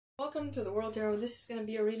Welcome to the World Tarot. This is going to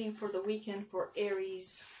be a reading for the weekend for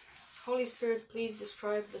Aries. Holy Spirit, please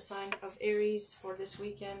describe the sign of Aries for this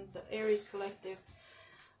weekend, the Aries collective.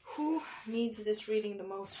 Who needs this reading the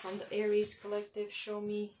most from the Aries collective? Show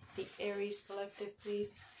me the Aries collective,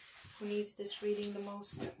 please. Who needs this reading the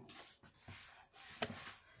most?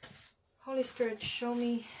 Holy Spirit, show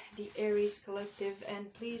me the Aries collective,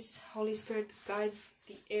 and please, Holy Spirit, guide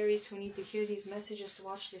the Aries who need to hear these messages to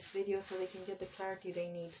watch this video so they can get the clarity they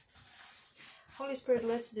need. Holy Spirit,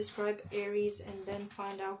 let's describe Aries and then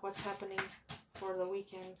find out what's happening for the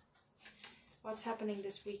weekend. What's happening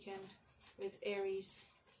this weekend with Aries?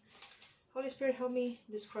 Holy Spirit, help me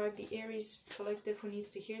describe the Aries collective who needs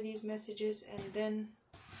to hear these messages, and then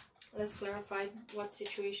let's clarify what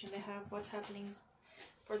situation they have, what's happening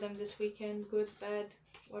for them this weekend, good, bad,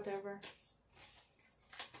 whatever.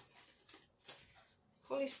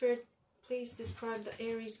 Holy Spirit, please describe the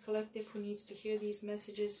Aries collective who needs to hear these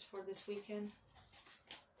messages for this weekend.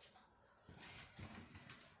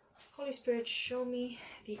 Holy Spirit, show me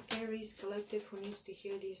the Aries collective who needs to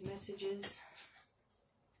hear these messages.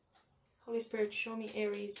 Holy Spirit, show me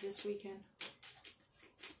Aries this weekend.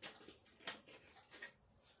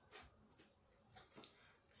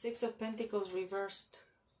 Six of Pentacles reversed.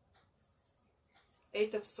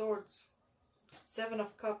 Eight of Swords. Seven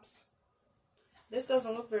of Cups. This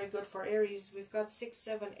doesn't look very good for Aries. We've got 6,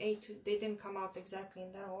 7, 8. They didn't come out exactly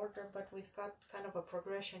in that order, but we've got kind of a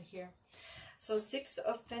progression here. So 6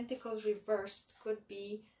 of Pentacles reversed could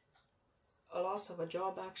be a loss of a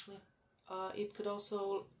job, actually. It could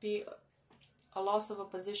also be a loss of a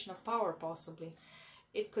position of power, possibly.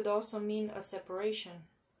 It could also mean a separation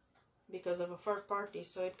because of a third party.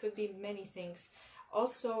 So it could be many things.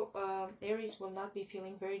 Also, Aries will not be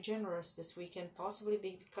feeling very generous this weekend, possibly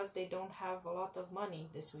because they don't have a lot of money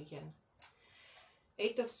this weekend.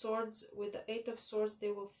 Eight of Swords. With the Eight of Swords,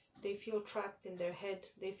 they feel trapped in their head.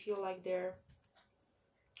 They feel like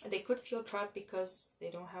they could feel trapped because they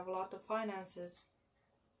don't have a lot of finances,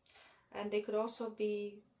 and they could also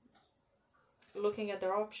be looking at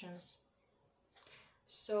their options.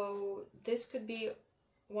 So this could be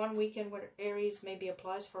one weekend where Aries maybe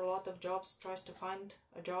applies for a lot of jobs, tries to find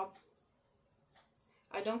a job.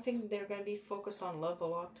 I don't think they're going to be focused on love a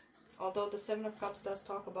lot. Although the Seven of Cups does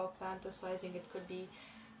talk about fantasizing, it could be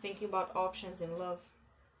thinking about options in love.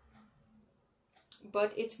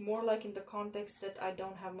 But it's more like in the context that I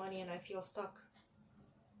don't have money and I feel stuck.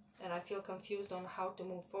 And I feel confused on how to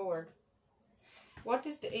move forward. What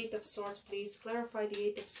is the Eight of Swords, please? Clarify the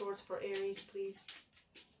Eight of Swords for Aries, please.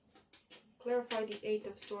 Clarify the Eight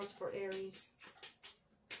of Swords for Aries.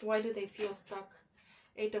 Why do they feel stuck?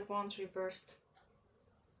 Eight of Wands reversed.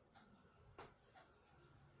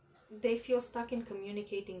 They feel stuck in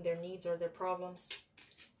communicating their needs or their problems.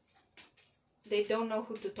 They don't know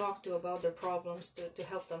who to talk to about their problems to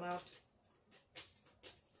help them out.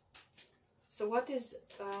 So what is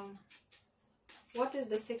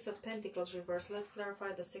the Six of Pentacles reversed? Let's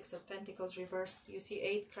clarify the Six of Pentacles reversed. You see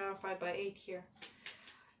 8 clarified by 8 here.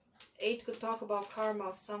 8 could talk about karma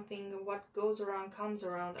of something. What goes around comes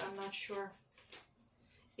around. I'm not sure.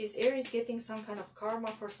 Is Aries getting some kind of karma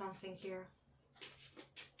for something here?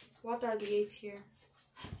 What are the 8s here?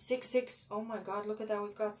 6, 6. Oh my God, look at that.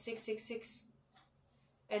 We've got 6, 6, 6.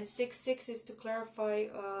 And 6, 6 is to clarify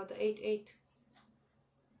the 8, 8.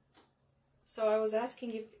 So I was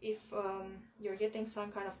asking if you're getting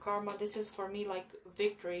some kind of karma. This is for me like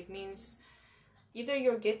victory. It means either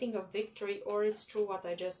you're getting a victory or it's true what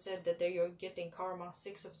I just said, that you're getting karma,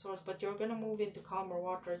 6 of Swords, but you're going to move into calmer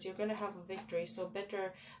waters. You're going to have a victory, so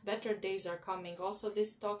better days are coming. Also,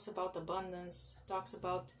 this talks about abundance, talks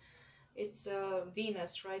about, it's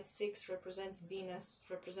Venus, right? 6 represents Venus,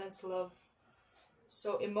 represents love.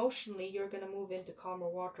 So emotionally, you're going to move into calmer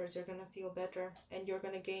waters. You're going to feel better, and you're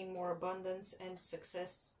going to gain more abundance and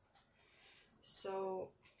success. So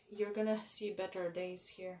you're going to see better days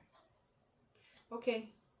here. Okay,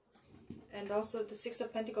 and also the Six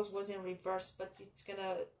of Pentacles was in reverse, but it's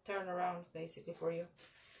gonna turn around basically for you.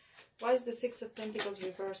 Why is the Six of Pentacles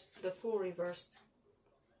reversed? The Fool reversed.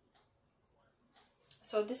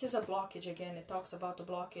 So this is a blockage again. It talks about the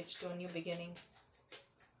blockage to a new beginning.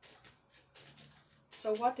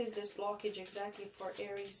 So what is this blockage exactly for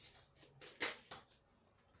Aries?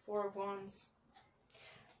 4 of Wands.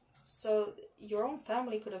 So your own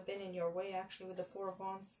family could have been in your way actually with the 4 of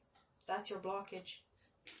Wands. That's your blockage.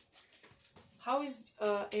 How is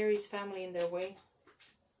Aries family in their way?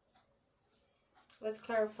 Let's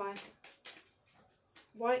clarify.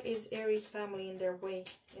 Why is Aries family in their way,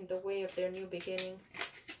 in the way of their new beginning?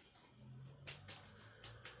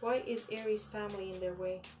 Why is Aries family in their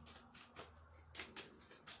way?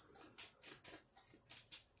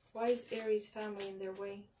 Why is Aries family in their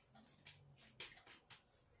way?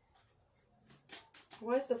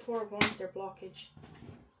 Why is the Four of Wands their blockage?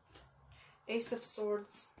 Ace of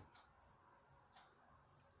Swords.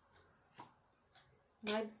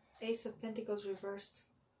 Ace of Pentacles reversed.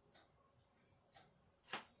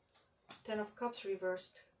 Ten of Cups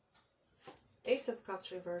reversed. Ace of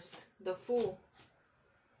Cups reversed. The Fool.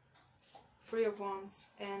 Three of Wands.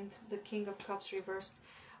 And the King of Cups reversed.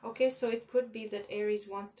 Okay, so it could be that Aries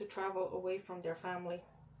wants to travel away from their family.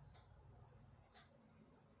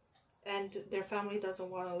 And their family doesn't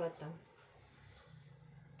want to let them.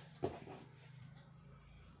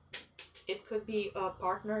 It could be a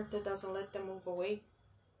partner that doesn't let them move away.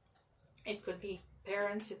 It could be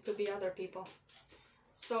parents. It could be other people.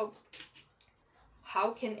 So,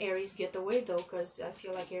 how can Aries get away though? Because I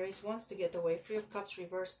feel like Aries wants to get away. Three of Cups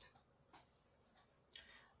reversed.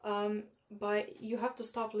 But you have to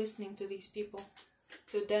stop listening to these people.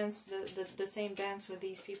 To dance the same dance with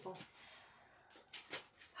these people.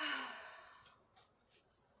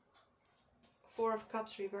 Four of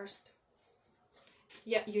Cups reversed.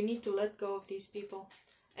 Yeah, you need to let go of these people.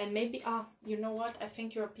 And maybe, you know what? I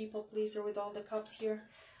think you're a people pleaser with all the cups here.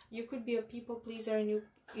 You could be a people pleaser and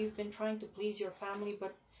you've been trying to please your family,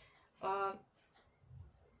 but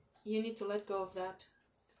you need to let go of that.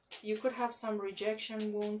 You could have some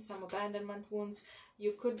rejection wounds, some abandonment wounds.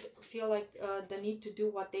 You could feel like the need to do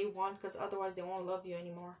what they want because otherwise they won't love you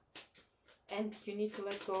anymore. And you need to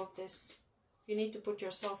let go of this. You need to put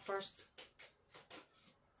yourself first.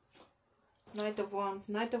 Knight of Wands.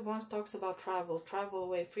 Knight of Wands talks about travel. Travel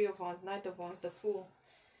away. Three of Wands. Knight of Wands. The Fool.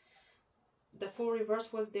 The Fool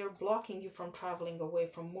reverse was they're blocking you from traveling away,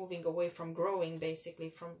 from moving away, from growing, basically,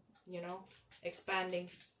 from, you know, expanding.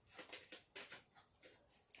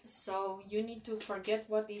 So you need to forget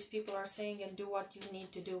what these people are saying and do what you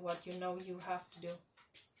need to do, what you know you have to do.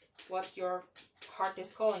 What your heart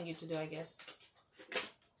is calling you to do, I guess.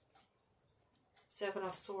 Seven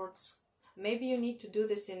of Swords. Maybe you need to do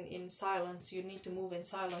this in silence. You need to move in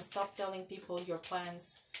silence. Stop telling people your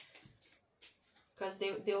plans. Because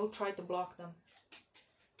they'll try to block them.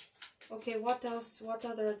 Okay, what else? What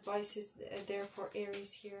other advice is there for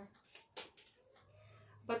Aries here?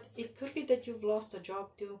 But it could be that you've lost a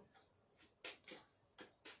job too.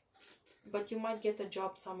 But you might get a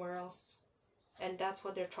job somewhere else. And that's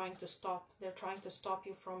what they're trying to stop. They're trying to stop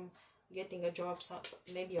you from getting a job,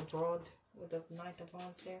 maybe abroad, with the Knight of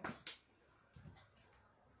Wands there.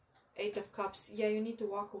 Eight of Cups. Yeah, you need to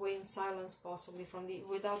walk away in silence, possibly,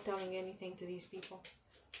 without telling anything to these people.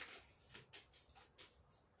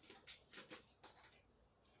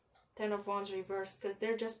 Ten of Wands reversed, because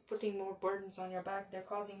they're just putting more burdens on your back. They're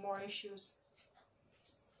causing more issues.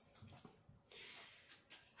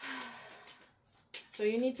 So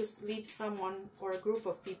you need to leave someone or a group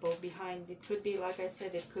of people behind. It could be, like I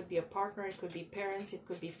said, it could be a partner, it could be parents, it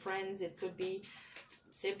could be friends, it could be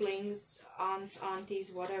siblings, aunts,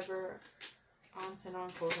 aunties, whatever. Aunts and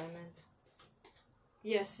uncles, I meant.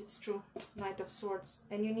 Yes, it's true. Knight of Swords.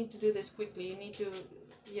 And you need to do this quickly. You need to,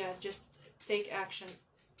 yeah, just take action.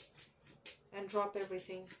 And drop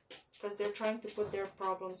everything. Because they're trying to put their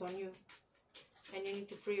problems on you. And you need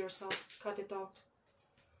to free yourself. Cut it out.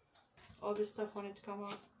 All this stuff wanted to come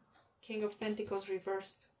out. King of Pentacles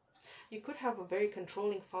reversed. You could have a very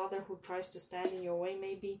controlling father who tries to stand in your way,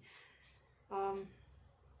 maybe.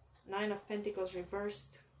 Nine of Pentacles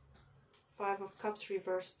reversed. Five of Cups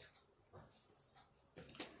reversed.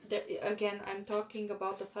 There, again, I'm talking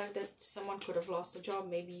about the fact that someone could have lost a job.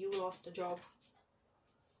 Maybe you lost a job.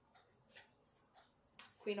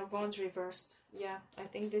 Queen of Wands reversed. Yeah, I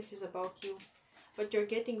think this is about you. But you're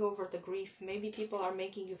getting over the grief. Maybe people are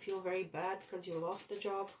making you feel very bad because you lost the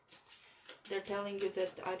job. They're telling you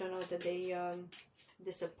that, I don't know, that they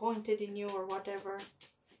disappointed in you or whatever.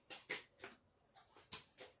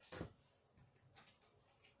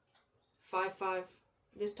 Five.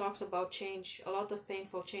 This talks about change. A lot of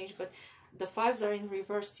painful change. But the fives are in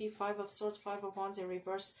reverse. See, Five of Swords, Five of Wands in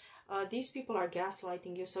reverse. These people are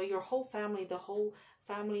gaslighting you. So your whole family, the whole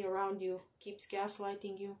family around you keeps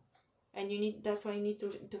gaslighting you. And that's why you need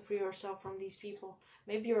to free yourself from these people.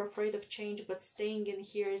 Maybe you're afraid of change, but staying in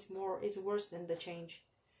here is worse than the change.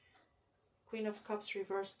 Queen of Cups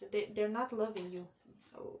reversed. They're not loving you.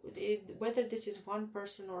 Whether this is one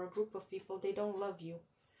person or a group of people, they don't love you.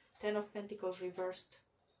 Ten of Pentacles reversed.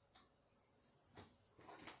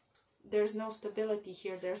 There's no stability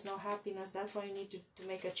here. There's no happiness. That's why you need to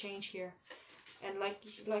make a change here. And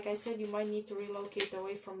like I said, you might need to relocate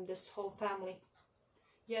away from this whole family.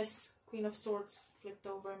 Yes, Queen of Swords flipped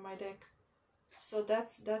over in my deck. So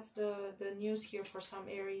that's the news here for some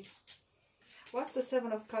Aries. What's the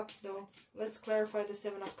Seven of Cups though? Let's clarify the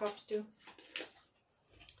Seven of Cups too.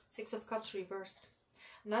 Six of Cups reversed.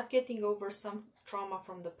 Not getting over some trauma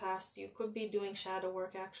from the past. You could be doing shadow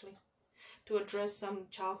work actually to address some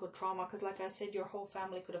childhood trauma, because like I said, your whole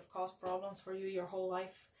family could have caused problems for you your whole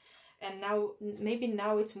life. And now, maybe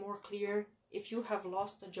now it's more clear if you have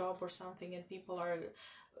lost a job or something and people are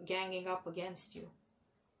ganging up against you.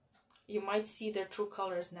 You might see their true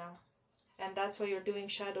colors now. And that's why you're doing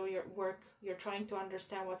shadow work. You're trying to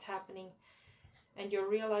understand what's happening. And you're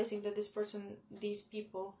realizing that this person or these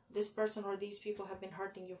people have been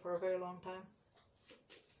hurting you for a very long time.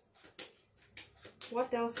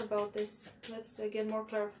 What else about this? Let's get more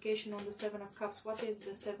clarification on the Seven of Cups. What is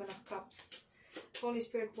the Seven of Cups? Holy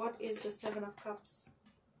Spirit, what is the Seven of Cups?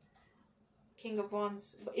 King of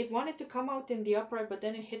Wands. It wanted to come out in the upright, but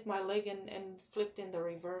then it hit my leg and flipped in the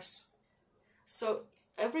reverse. So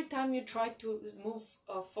every time you try to move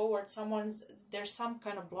forward, there's some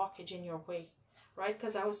kind of blockage in your way. Right?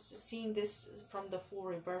 Because I was seeing this from the full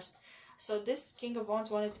reverse. So this King of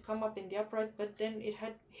Wands wanted to come up in the upright, but then it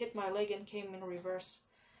had hit my leg and came in reverse.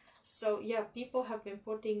 So yeah, people have been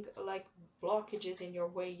putting like blockages in your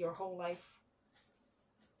way your whole life.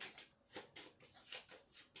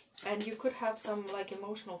 And you could have some like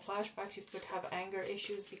emotional flashbacks. You could have anger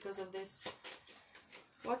issues because of this.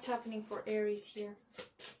 What's happening for Aries here?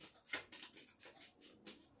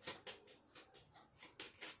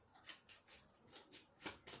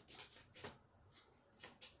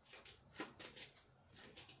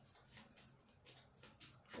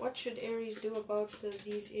 What should Aries do about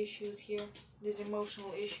these issues here? These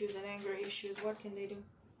emotional issues and anger issues. What can they do?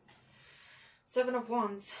 Seven of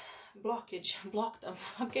Wands. Blockage. Block them.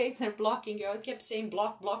 Okay, they're blocking you. I kept saying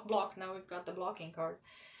block, block, block. Now we've got the blocking card.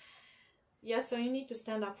 Yeah, so you need to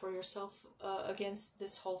stand up for yourself against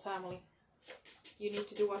this whole family. You need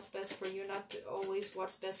to do what's best for you, not always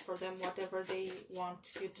what's best for them, whatever they want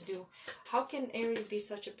you to do. How can Aries be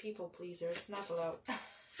such a people pleaser? It's not allowed.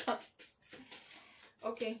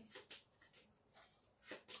 Okay.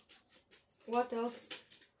 What else?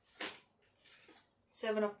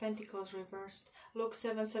 Seven of Pentacles reversed. Look,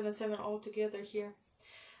 777 all together here.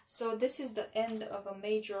 So this is the end of a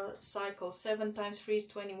major cycle. 7 times 3 is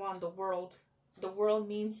 21. The world. The world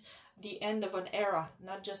means the end of an era,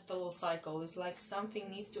 not just a little cycle. It's like something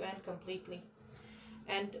needs to end completely.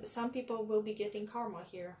 And some people will be getting karma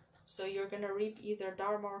here. So you're going to reap either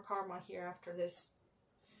dharma or karma here after this.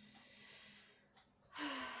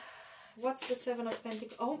 What's the Seven of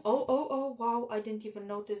Pentacles? Oh, wow, I didn't even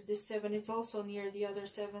notice this 7. It's also near the other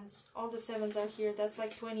 7s. All the 7s are here. That's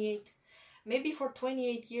like 28. Maybe for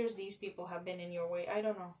 28 years these people have been in your way. I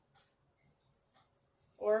don't know.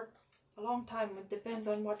 Or a long time. It depends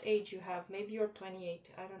on what age you have. Maybe you're 28.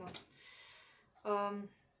 I don't know.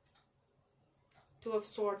 Two of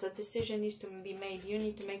Swords. A decision needs to be made. You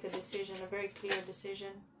need to make a decision. A very clear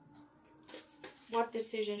decision. What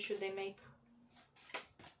decision should they make?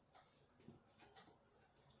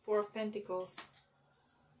 Four of Pentacles.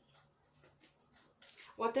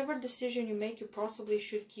 Whatever decision you make, you possibly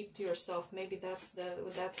should keep to yourself. Maybe that's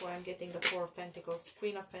why I'm getting the Four of Pentacles.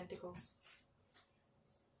 Queen of Pentacles.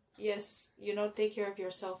 Yes, you know, take care of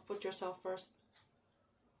yourself. Put yourself first.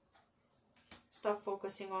 Stop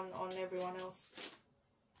focusing on everyone else.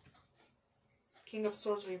 King of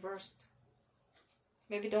Swords reversed.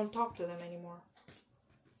 Maybe don't talk to them anymore.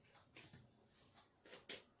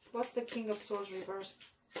 What's the King of Swords reversed?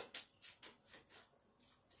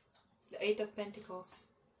 The Eight of Pentacles.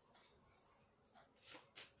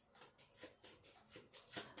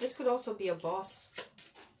 This could also be a boss.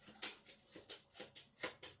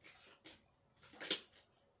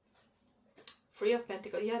 Three of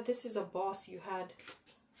Pentacles. Yeah, this is a boss you had.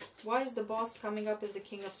 Why is the boss coming up as the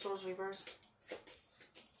King of Swords reversed?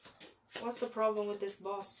 What's the problem with this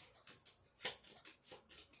boss?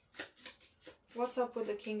 What's up with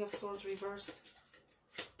the King of Swords reversed?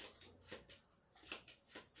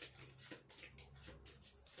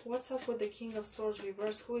 What's up with the King of Swords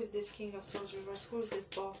reversed? Who is this King of Swords reversed? Who is this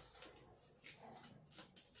boss?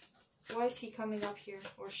 Why is he coming up here,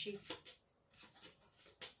 or she?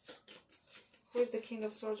 Who is the King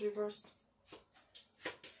of Swords reversed?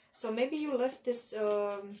 So maybe you left this,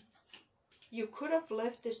 you could have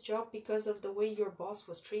left this job because of the way your boss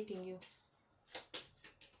was treating you.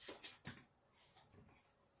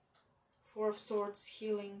 Four of Swords,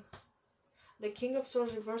 healing. The King of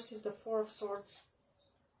Swords reversed is the Four of Swords.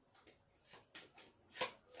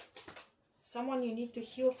 Someone you need to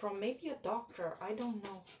heal from. Maybe a doctor. I don't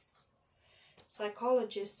know.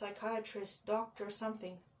 Psychologist, psychiatrist, doctor,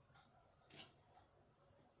 something.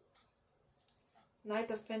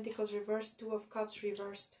 Knight of Pentacles reversed, Two of Cups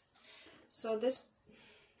reversed. So this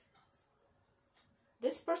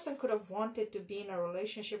person could have wanted to be in a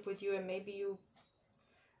relationship with you, and maybe you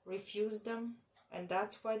refused them, and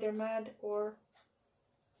that's why they're mad. Or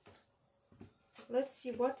let's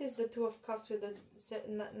see, what is the Two of Cups with the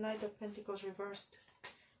Knight of Pentacles reversed?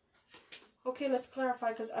 Okay, let's clarify,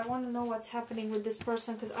 because I want to know what's happening with this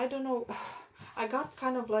person, because I don't know. I got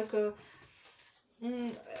kind of like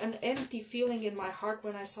an empty feeling in my heart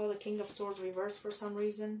when I saw the King of Swords reversed for some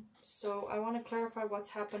reason. So I want to clarify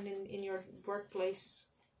what's happened in your workplace.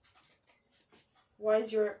 Why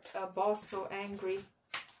is your boss so angry?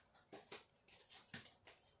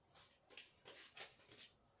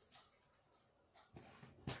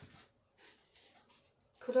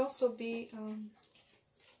 Could also be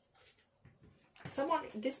someone,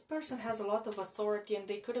 this person has a lot of authority and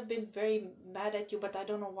they could have been very mad at you, but I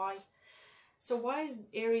don't know why. So why is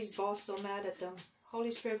Aries' boss so mad at them?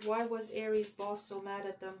 Holy Spirit, why was Aries' boss so mad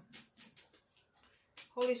at them?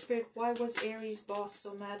 Holy Spirit, why was Aries' boss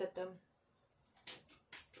so mad at them?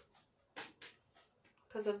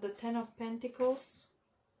 Because of the Ten of Pentacles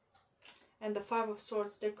and the Five of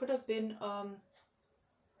Swords. There could have been an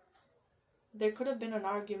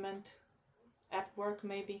argument at work,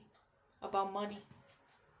 maybe, about money.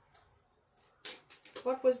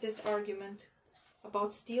 What was this argument?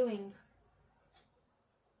 About stealing?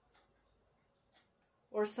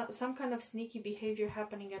 Or some kind of sneaky behavior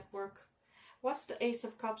happening at work. What's the Ace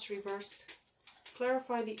of Cups reversed?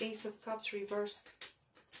 Clarify the Ace of Cups reversed.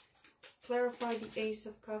 Clarify the Ace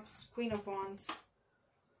of Cups. Queen of Wands.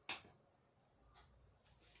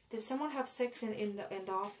 Did someone have sex in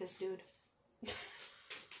the office, dude?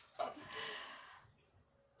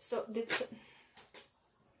 So did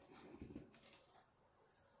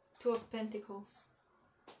Two of Pentacles.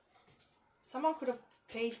 Someone could have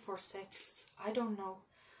paid for sex. I don't know.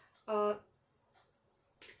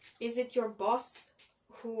 Is it your boss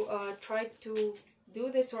who tried to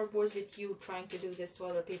do this, or was it you trying to do this to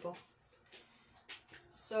other people?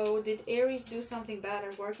 So did Aries do something bad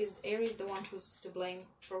at work? Is Aries the one who's to blame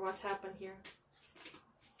for what's happened here?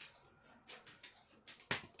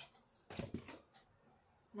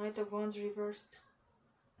 Knight of Wands reversed.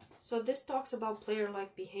 So this talks about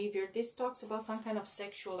player-like behavior. This talks about some kind of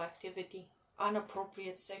sexual activity.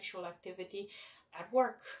 Unappropriate sexual activity at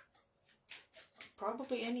work.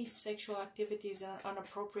 Probably any sexual activity is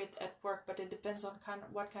inappropriate at work, but it depends on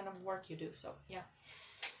what kind of work you do. So yeah.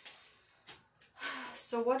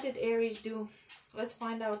 So what did Aries do? Let's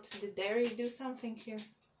find out. Did Aries do something here?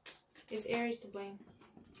 Is Aries to blame?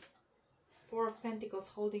 Four of Pentacles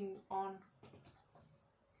holding on.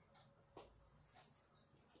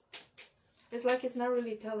 It's like it's not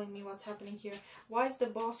really telling me what's happening here. Why is the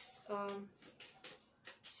boss...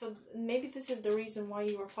 so maybe this is the reason why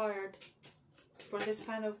you were fired. For this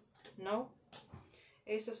kind of... No?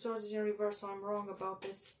 Ace of Swords is in reverse, so I'm wrong about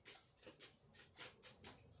this.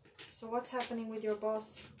 So what's happening with your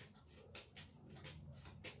boss?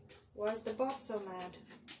 Why is the boss so mad?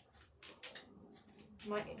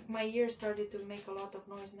 My ears started to make a lot of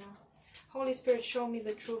noise now. Holy Spirit, show me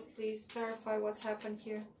the truth, please. Clarify what's happened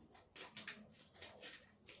here.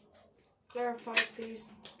 Clarify,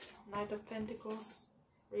 please. Knight of Pentacles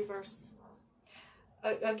reversed.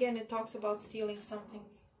 Again, it talks about stealing something.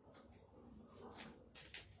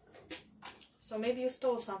 So maybe you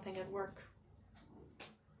stole something at work.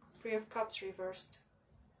 Three of Cups reversed.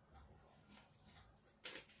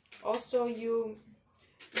 Also, you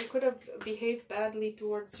could have behaved badly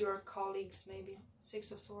towards your colleagues, maybe.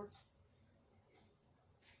 Six of Swords.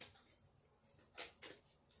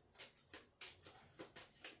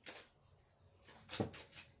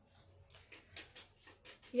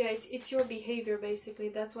 Yeah, it's your behavior, basically.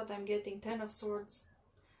 That's what I'm getting. Ten of Swords.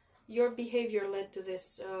 Your behavior led to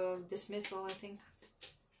this dismissal, I think.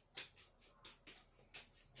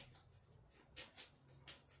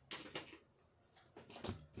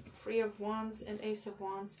 Three of Wands and Ace of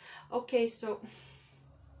Wands. Okay, so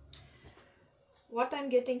what I'm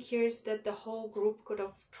getting here is that the whole group could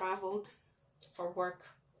have traveled for work.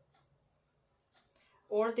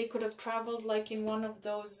 Or they could have traveled like in one of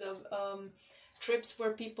those trips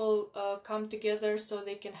where people come together so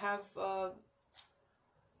they can have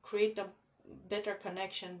create a better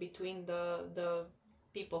connection between the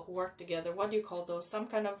people who work together. What do you call those? Some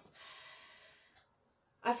kind of,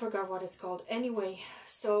 I forgot what it's called. Anyway,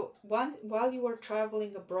 so while you were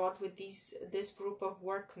traveling abroad with this group of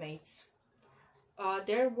workmates,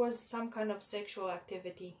 there was some kind of sexual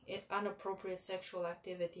activity, inappropriate sexual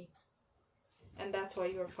activity, and that's why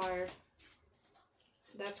you were fired.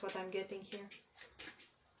 That's what I'm getting here.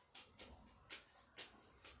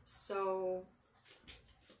 So,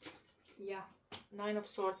 yeah, 9 of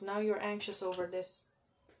Swords. Now you're anxious over this.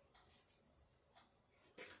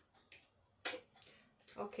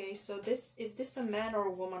 Okay, so is this a man or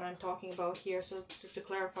a woman I'm talking about here? So to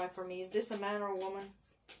clarify for me, is this a man or a woman?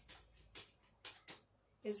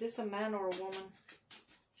 Is this a man or a woman?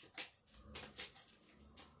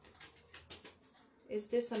 Is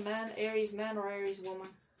this a man, Aries man or Aries woman?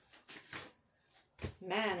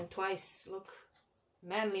 Man, twice, look.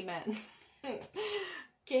 Manly man.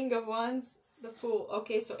 King of Wands, the Fool.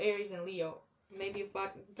 Okay, so Aries and Leo. Maybe you've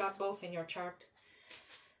got both in your chart.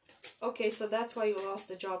 Okay, so that's why you lost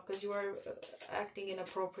the job, because you are acting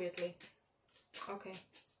inappropriately. Okay.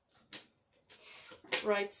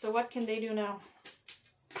 Right, so what can they do now?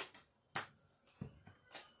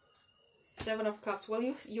 7 of Cups.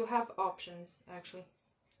 Well, you have options, actually.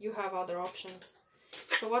 You have other options.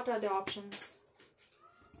 So what are the options?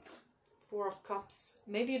 4 of Cups.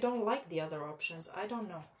 Maybe you don't like the other options. I don't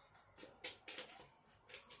know.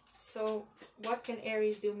 So what can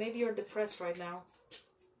Aries do? Maybe you're depressed right now.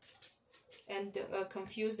 And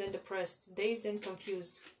confused and depressed. Dazed and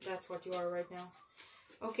confused. That's what you are right now.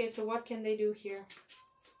 Okay, so what can they do here?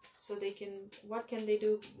 So they can... What can they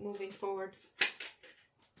do moving forward?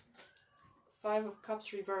 5 of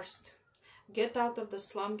Cups reversed. Get out of the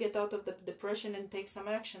slum, get out of the depression and take some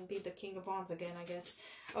action. Be the King of Wands again, I guess.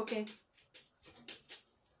 Okay.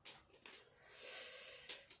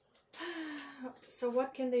 So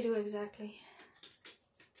what can they do exactly?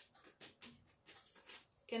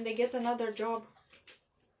 Can they get another job?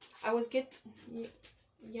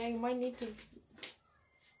 Yeah, you might need to...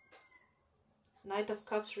 Knight of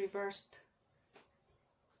Cups reversed.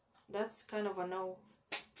 That's kind of a no.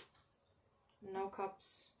 No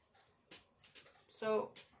cups.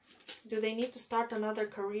 So, do they need to start another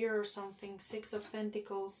career or something? 6 of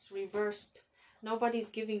Pentacles reversed. Nobody's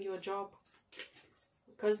giving you a job.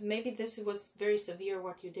 Because maybe this was very severe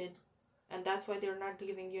what you did. And that's why they're not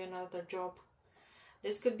giving you another job.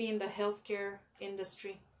 This could be in the healthcare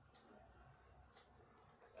industry.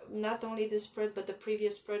 Not only this spread, but the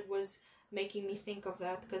previous spread was making me think of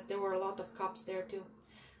that. Because there were a lot of cups there too.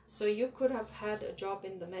 So you could have had a job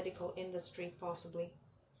in the medical industry, possibly.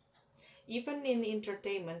 Even in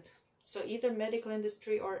entertainment. So either medical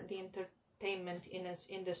industry or the entertainment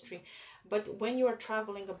industry. But when you are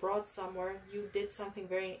traveling abroad somewhere, you did something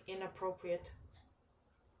very inappropriate.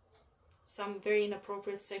 Some very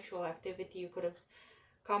inappropriate sexual activity. You could have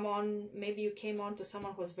come on, maybe you came on to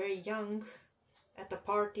someone who was very young at the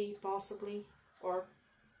party, possibly. Or,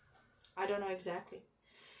 I don't know exactly.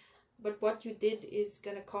 But what you did is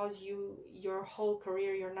going to cause you, your whole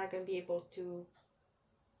career, you're not going to be able to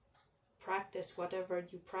practice whatever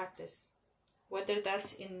you practice. Whether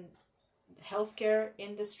that's in healthcare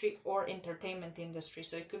industry or entertainment industry.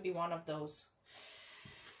 So it could be one of those.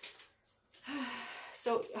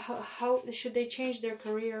 So how should they change their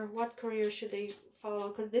career? What career should they follow?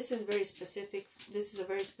 Because this is very specific. This is a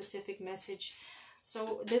very specific message.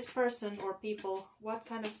 So this person or people, what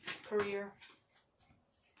kind of career?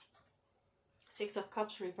 6 of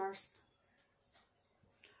Cups reversed.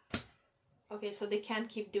 Okay, so they can't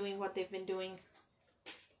keep doing what they've been doing.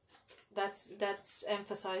 That's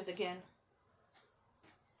emphasized again.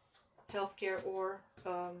 Healthcare or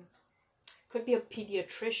could be a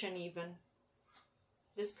pediatrician even.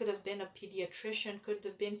 This could have been a pediatrician, could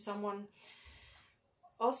have been someone.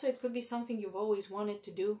 Also, it could be something you've always wanted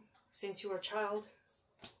to do since you were a child.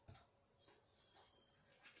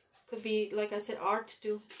 Could be, like I said, art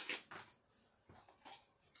too.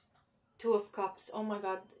 2 of Cups. Oh my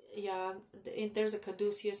God. Yeah, there's a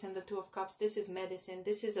caduceus in the 2 of Cups. This is medicine.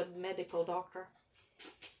 This is a medical doctor.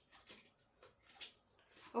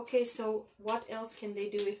 Okay, so what else can they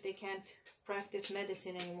do if they can't practice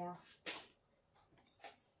medicine anymore?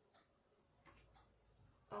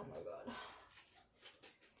 Oh my God.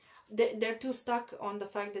 They're too stuck on the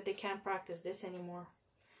fact that they can't practice this anymore.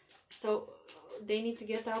 So they need to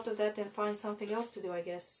get out of that and find something else to do, I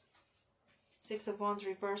guess. 6 of Wands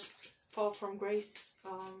reversed. Fall from grace.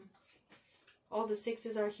 All the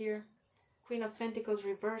 6s are here. Queen of Pentacles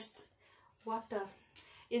reversed. What the...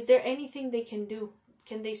 Is there anything they can do?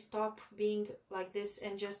 Can they stop being like this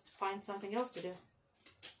and just find something else to do?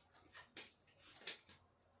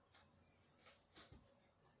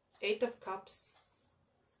 Eight of Cups.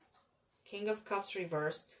 King of Cups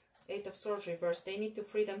reversed. 8 of Swords reversed. They need to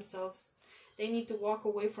free themselves. They need to walk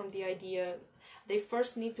away from the idea. They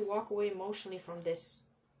first need to walk away emotionally from this.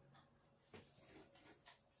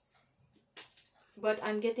 But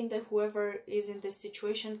I'm getting that whoever is in this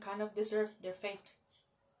situation kind of deserved their fate.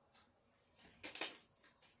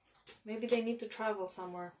 Maybe they need to travel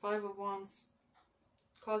somewhere. 5 of Wands.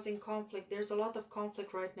 Causing conflict. There's a lot of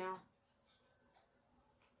conflict right now.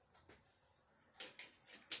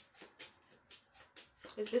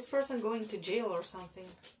 Is this person going to jail or something?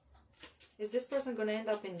 Is this person going to end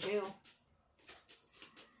up in jail?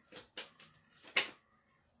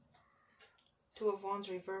 2 of Wands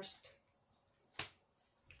reversed.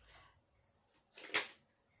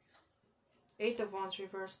 8 of Wands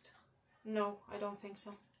reversed. No, I don't think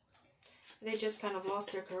so. They just kind of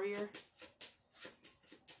lost their career.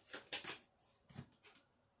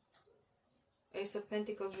 Ace of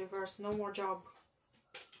Pentacles reversed. No more job.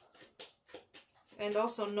 And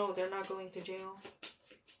also, no, they're not going to jail.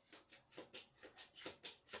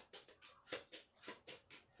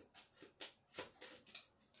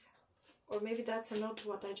 Or maybe that's a note to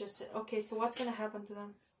what I just said. Okay, so what's going to happen to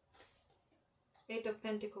them? 8 of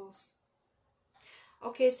Pentacles.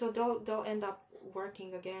 Okay, so they'll end up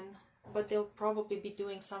working again. But they'll probably be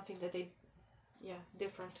doing something that they... Yeah,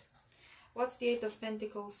 different. What's the 8 of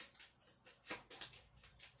Pentacles?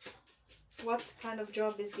 What kind of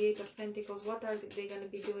job is the 8 of Pentacles? What are they going to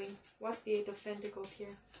be doing? What's the 8 of Pentacles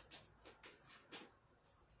here?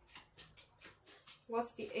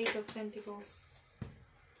 What's the 8 of Pentacles?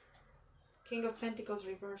 King of Pentacles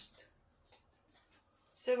reversed.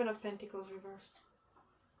 7 of Pentacles reversed.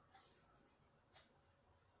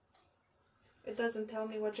 It doesn't tell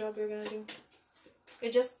me what job you're going to do.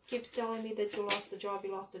 It just keeps telling me that you lost the job,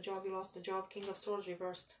 you lost the job, you lost the job. King of Swords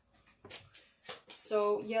reversed.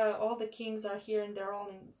 So, yeah, all the kings are here and they're all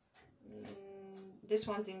in... this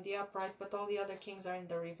one's in the upright, but all the other kings are in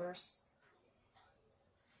the reverse.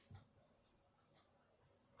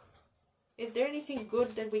 Is there anything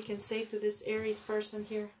good that we can say to this Aries person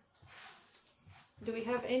here? Do we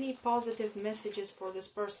have any positive messages for this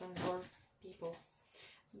person or people?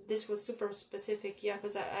 This was super specific, yeah,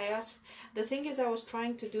 because I asked... The thing is, I was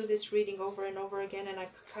trying to do this reading over and over again, and I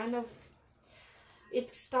kind of...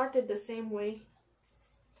 It started the same way,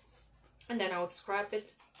 and then I would scrap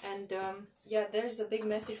it. And, yeah, there's a big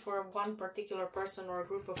message for one particular person or a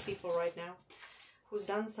group of people right now who's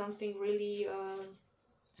done something really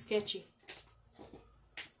sketchy.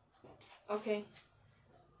 Okay.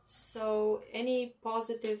 So, any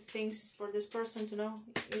positive things for this person to know?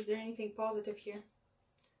 Is there anything positive here?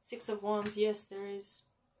 6 of Wands, yes, there is.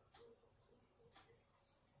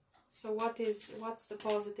 So what's the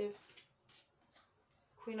positive?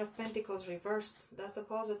 Queen of Pentacles reversed. That's a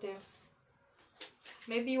positive.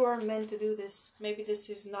 Maybe you are meant to do this. Maybe this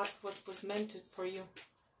is not what was meant for you.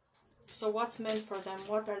 So what's meant for them?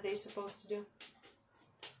 What are they supposed to do?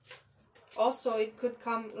 Also, it could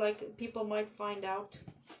come, like, people might find out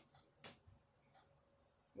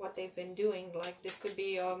what they've been doing. Like, this could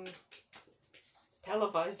be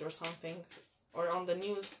televised or something, or on the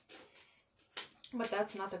news. But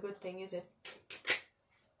that's not a good thing, is it?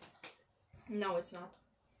 No, it's not.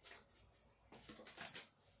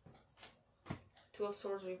 2 of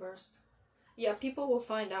Swords reversed. Yeah, people will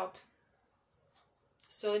find out.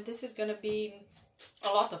 So this is gonna be... A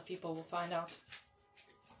lot of people will find out.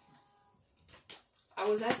 I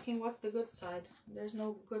was asking what's the good side. There's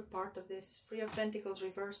no good part of this. 3 of Pentacles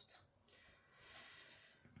reversed.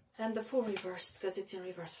 And the Fool reversed, because it's in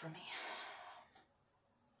reverse for me.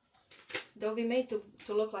 They'll be made to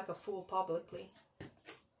look like a fool publicly.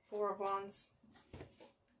 4 of Wands.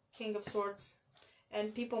 King of Swords.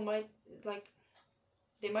 And people might, like,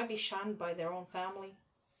 they might be shunned by their own family.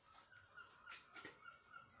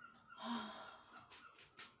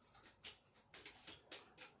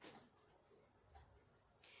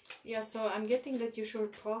 Yeah, so I'm getting that you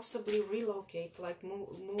should possibly relocate, like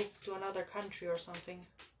move to another country or something.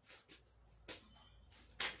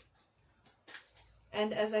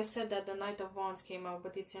 And as I said, that the Knight of Wands came out,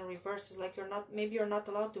 but it's in reverse. It's like maybe you're not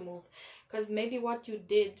allowed to move. Because maybe what you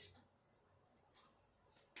did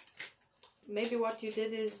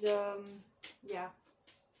is, yeah,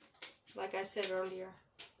 like I said earlier.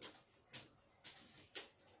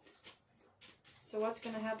 So what's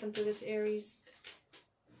going to happen to this Aries?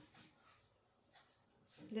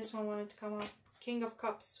 This one wanted to come out. King of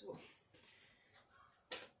Cups.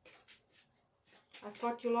 I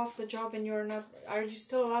thought you lost the job and you're not... Are you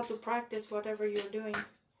still allowed to practice whatever you're doing?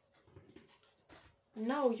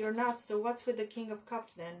 No, you're not. So what's with the King of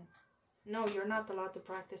Cups then? No, you're not allowed to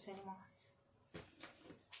practice anymore.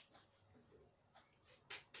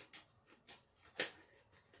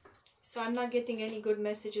 So I'm not getting any good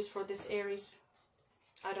messages for this Aries.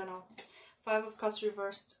 I don't know. 5 of Cups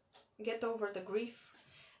reversed. Get over the grief.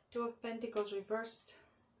 2 of Pentacles reversed.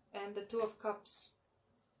 And the 2 of Cups.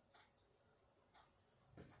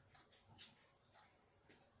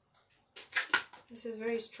 This is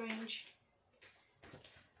very strange.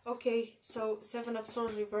 Okay, so 7 of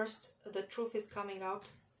Swords reversed. The truth is coming out.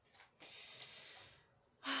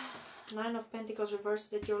 9 of Pentacles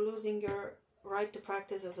reversed, that you're losing your right to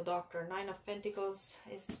practice as a doctor. 9 of Pentacles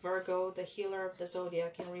is Virgo, the healer of the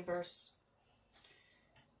zodiac, in reverse.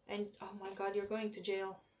 And oh my god, you're going to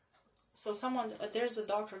jail. So someone, there's a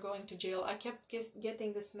doctor going to jail. I kept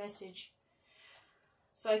getting this message.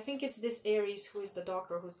 So I think it's this Aries who is the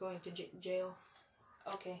doctor who's going to jail.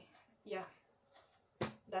 Okay, yeah.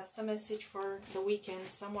 That's the message for the weekend.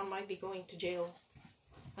 Someone might be going to jail.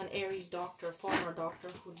 An Aries doctor, former doctor,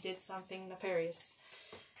 who did something nefarious.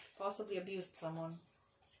 Possibly abused someone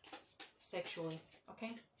sexually.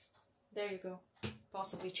 Okay? There you go.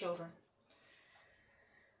 Possibly children.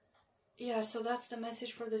 Yeah, so that's the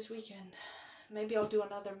message for this weekend. Maybe I'll do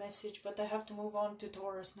another message, but I have to move on to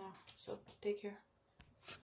Taurus now. So take care.